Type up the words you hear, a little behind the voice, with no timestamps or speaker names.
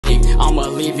I'ma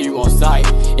leave you on sight.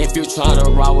 If you try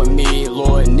to ride with me,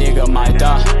 Lord nigga might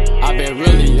die. I been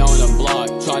really on the block,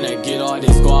 tryna get all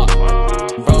this guap.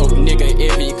 Broke nigga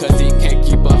iffy, cause he can't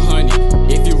keep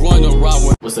 100. If you run around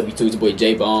with— What's up YouTube, it's your boy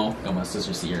J-Bone. Got my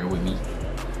sister Sierra with me.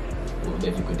 Well,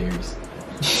 nephew Quadarius.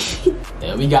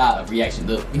 Yeah, we got a reaction.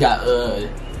 Look, we got the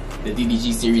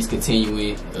DDG series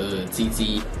continuing.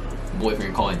 TT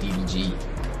boyfriend called DDG.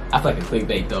 I feel like a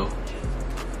clickbait though.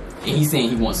 And he's saying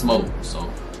he wants smoke, so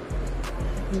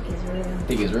I think it's real.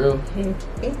 Think it's real?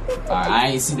 Alright, I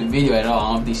ain't seen the video at all.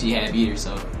 I don't think she have either,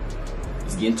 so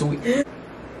let's get into it.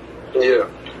 Yeah.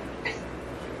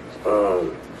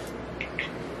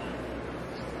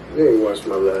 You didn't watch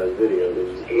my last video,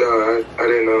 did you? No, I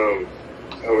didn't,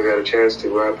 I haven't got a chance to.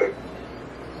 What happened?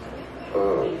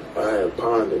 I had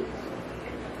pawned it.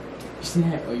 You seen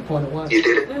that? Oh, you pawned it once? You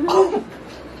did it? Oh.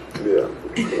 Yeah.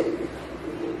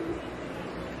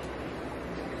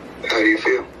 How do you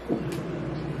feel?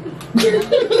 I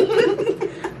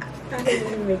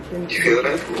didn't make sense. You feel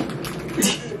that?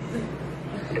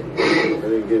 I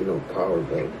didn't get no power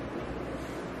back.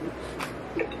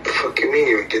 The fuck you mean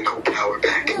you didn't get no power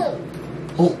back?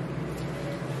 Oh.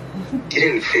 You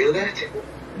didn't feel that?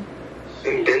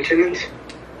 Them Benjamins?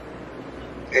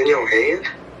 In your hand?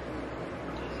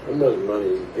 How much money do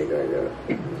you think I got?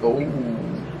 Oh.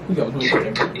 You got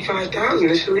 $25,000.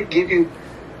 This should give you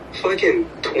fucking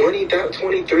 20,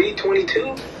 23,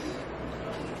 22.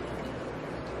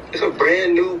 It's a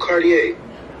brand new Cartier.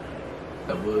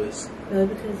 That was. No,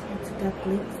 because it's got the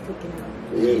lip sticking out.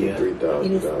 Yeah,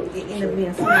 $3,000. It ended up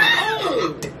being small.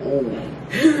 Oh.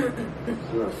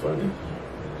 It's not funny.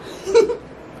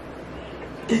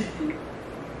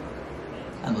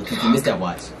 I know you missed that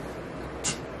watch.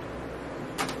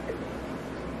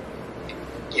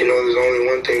 You know, there's only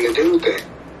one thing to do with that.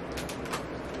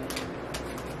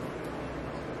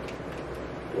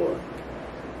 What?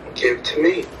 Give it to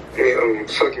me.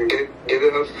 Fucking give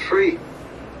it up for free.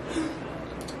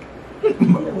 I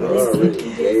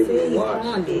already gave me the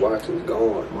watch. The watch is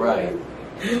gone. Right.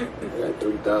 I got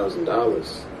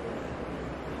 $3,000.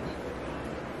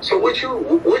 So what you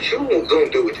gonna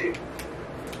do with it?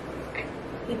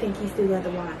 You think he still got the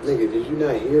watch? Nigga, did you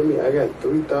not hear me? I got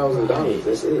 $3,000.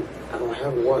 That's it. I don't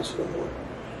have a watch no more.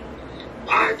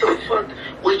 Why the fuck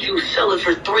would you sell it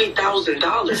for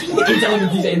 $3,000? You can tell me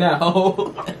DJ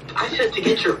now. I said to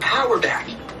get your power back.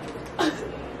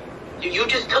 You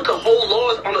just took a whole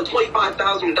loss on a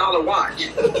 $25,000 watch.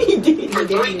 He did. For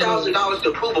 $3,000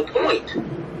 to prove a point.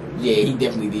 Yeah, he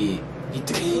definitely did. He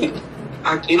did.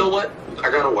 You know what? I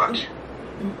got a watch.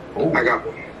 Oh. I got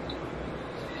one.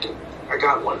 I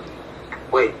got one.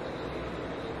 Wait.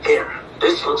 Here.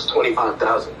 This looks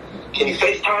 $25,000. Can you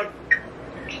FaceTime?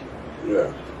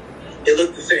 Yeah. It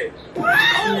looked the same.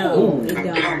 No, it I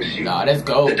don't. promise you. Nah, let's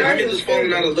go. The diamond is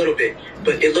falling out a little bit,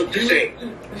 but it looked the same.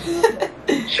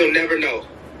 She'll never know.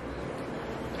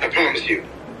 I promise you.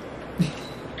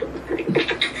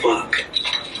 Fuck.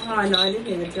 Oh no, I didn't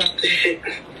even drop it. Shit.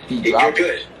 He You're dropped it.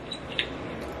 good.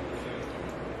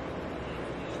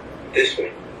 This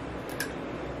one.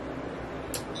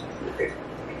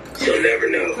 She'll never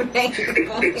know.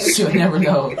 She'll never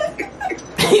know.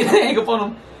 He hang up on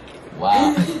him.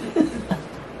 Wow.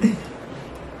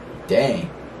 Dang.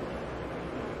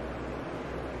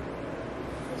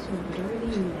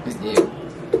 It's dead.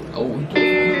 Oh,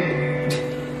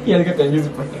 he had to get that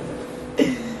music playing.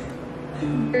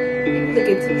 Look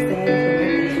at too sad.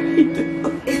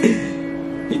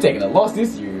 He taking a loss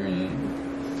this year.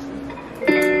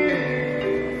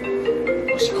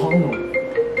 What's she calling him?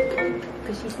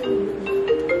 Cause she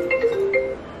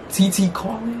said TT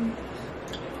calling?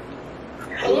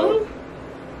 Hello?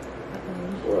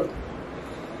 What?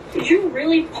 Did you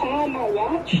really pawn my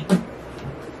watch?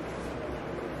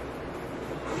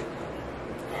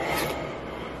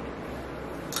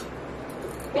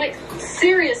 Like,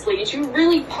 seriously, did you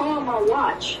really pawn my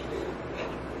watch?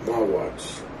 My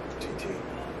watch, TT.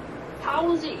 How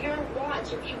was it your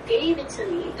watch if you gave it to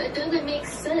me? That doesn't make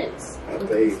sense. I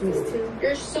paid for it.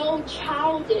 You're so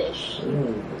childish.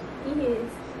 he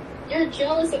is. You're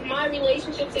jealous of my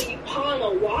relationship so you pawn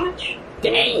a watch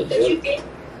Dang. that you get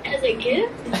as a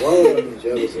gift? Why would I be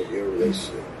jealous of your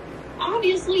relationship?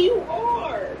 Obviously you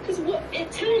are. Because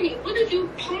tell me, what did you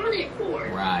pawn it for?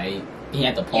 Right. He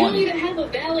had to You pawn don't it. even have a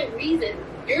valid reason.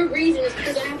 Your reason is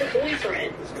because I have a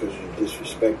boyfriend. It's because you're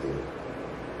disrespecting me.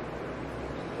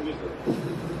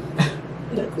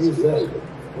 Who's that?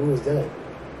 Who is that?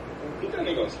 Put that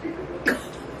nigga on speaker, bro.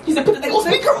 He said, put the thing on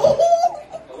speaker.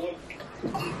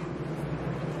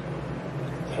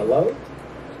 Hello?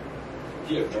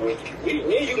 Yeah, bro. We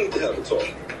and you need to have a talk.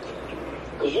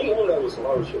 Cause you know that was some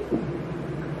other shit.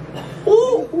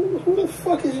 Who the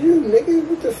fuck is you, nigga?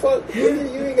 What the fuck?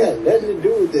 Nigga, you ain't got nothing to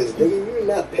do with this, nigga. You did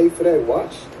not pay for that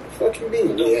watch. The fuck you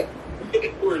mean? Yeah.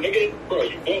 Nigga, bro,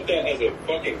 you bought that as a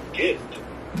fucking gift.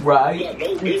 Right. You got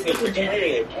no business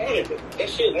retiring and pawning it. That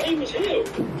shit lame as hell.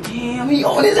 Damn, he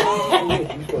on his You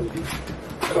supposed to be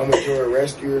coming to a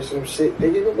rescue or some shit,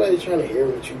 nigga. Nobody trying to hear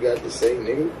what you got to say,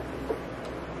 nigga.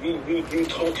 You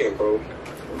talking, bro.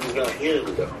 You're not hearing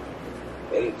me though.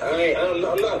 And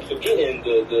I'm not forgetting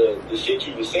the shit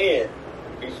you was saying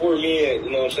before me and,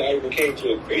 you know what I'm saying, I even came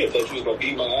to agree that you was gonna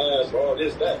beat my ass, all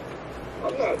this, that.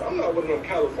 I'm not one of them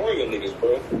California niggas,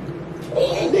 bro.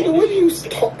 Nigga, what are you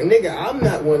talking? Nigga, I'm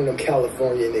not one of them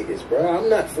California niggas, bro. I'm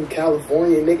not from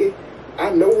California, nigga. I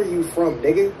know where you from,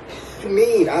 nigga. What you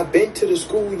mean? I've been to the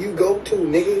school you go to,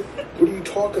 nigga. What are you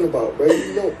talking about, bro?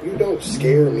 You don't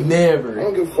scare me. Never. I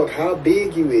don't give a fuck how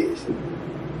big you is.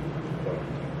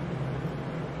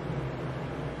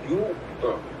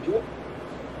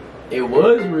 It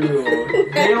was real.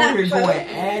 They don't here going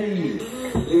at it.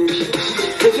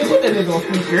 Just put that nigga on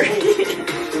speaker.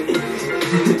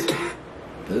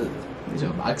 Ugh, these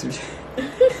are boxers. You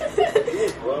a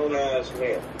grown ass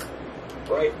man,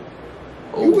 right?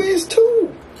 Oh. You is too.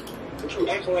 But you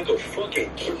acting like a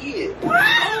fucking kid.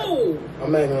 Wow.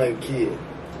 I'm acting like a kid.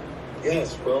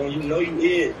 Yes, bro. You know you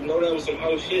is. You know that was some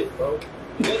whole shit, bro.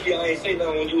 Lucky I ain't say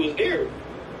nothing when you was there.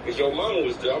 Because your mama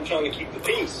was there. I'm trying to keep the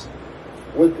peace.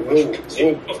 What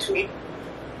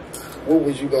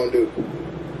was you gonna do?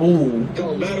 Ooh.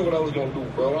 Don't matter what I was gonna do,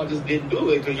 bro. I just didn't do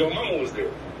it because your mama was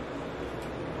there.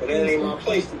 And that ain't my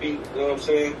place to be. You know what I'm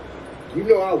saying? You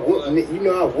know I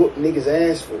whoop niggas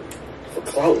ass for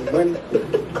clout and money.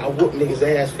 I whoop niggas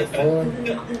ass for fun.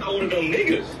 I one of them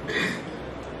niggas.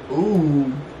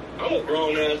 Ooh. I'm a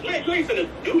grown ass man. You ain't finna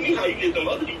do me how you did them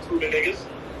other YouTuber niggas.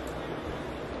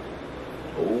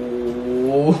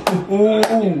 Ooh.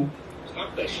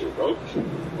 Stop that shit, bro.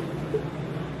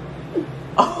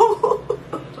 Oh.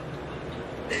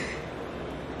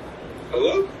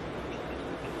 Hello?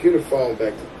 Give the phone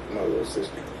back to my little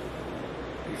sister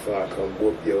before I come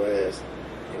whoop your ass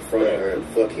in front of her and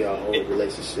fuck your whole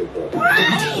relationship, bro.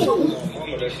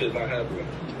 Mama, that shit not happening.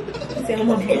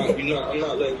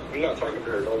 You're not talking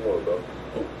to her no more, bro.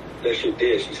 That shit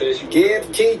dead. She said she Give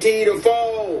TT the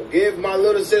phone. Give my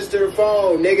little sister the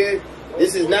phone, nigga.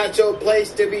 This is not your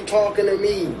place to be talking to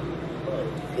me.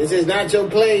 This is not your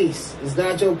place. It's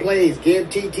not your place. Give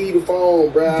TT the phone,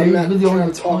 bro. I'm not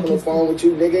trying to talk on the phone with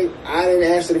you, nigga. I didn't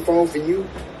answer the phone for you.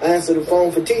 I answered the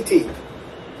phone for TT.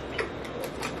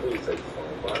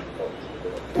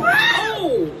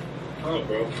 Wow! Oh,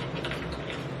 bro.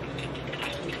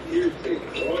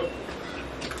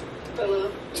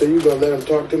 Hello. So you gonna let him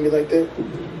talk to me like that?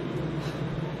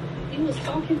 He was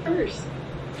talking first.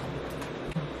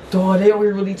 Dawg, they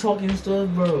were really talking stuff,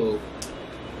 bro.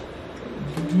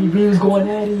 He was going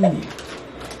at it.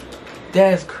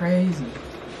 That's crazy.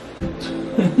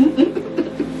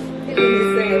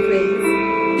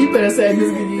 He better say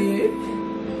this again.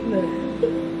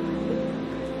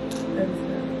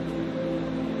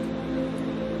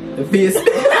 The fist.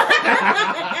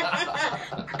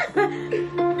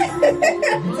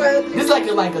 It's like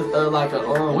a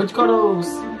what you call those?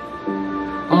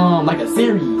 Like a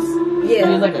series.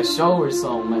 Yeah. It's like a show or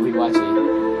something. Like we watch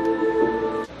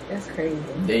it. That's crazy.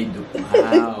 They do.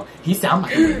 Wow. He sound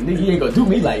like a nigga. He ain't gonna do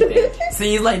me like that.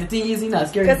 See, it's like the thing is, he not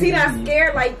scared. Cause he not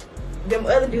scared like them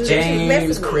other dudes.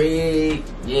 James, Craig,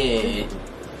 yeah.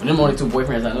 When them only two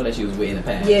boyfriends I know that she was with in the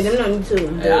past. Yeah, them only two.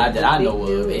 That I know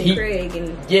of. And Craig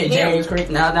and James, Craig.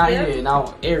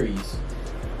 Now Aries.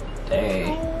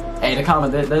 Dang. Hey, in the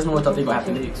comments, let us know what y'all think gonna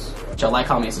happen next. Y'all like,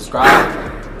 comment, subscribe,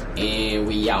 and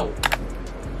we out.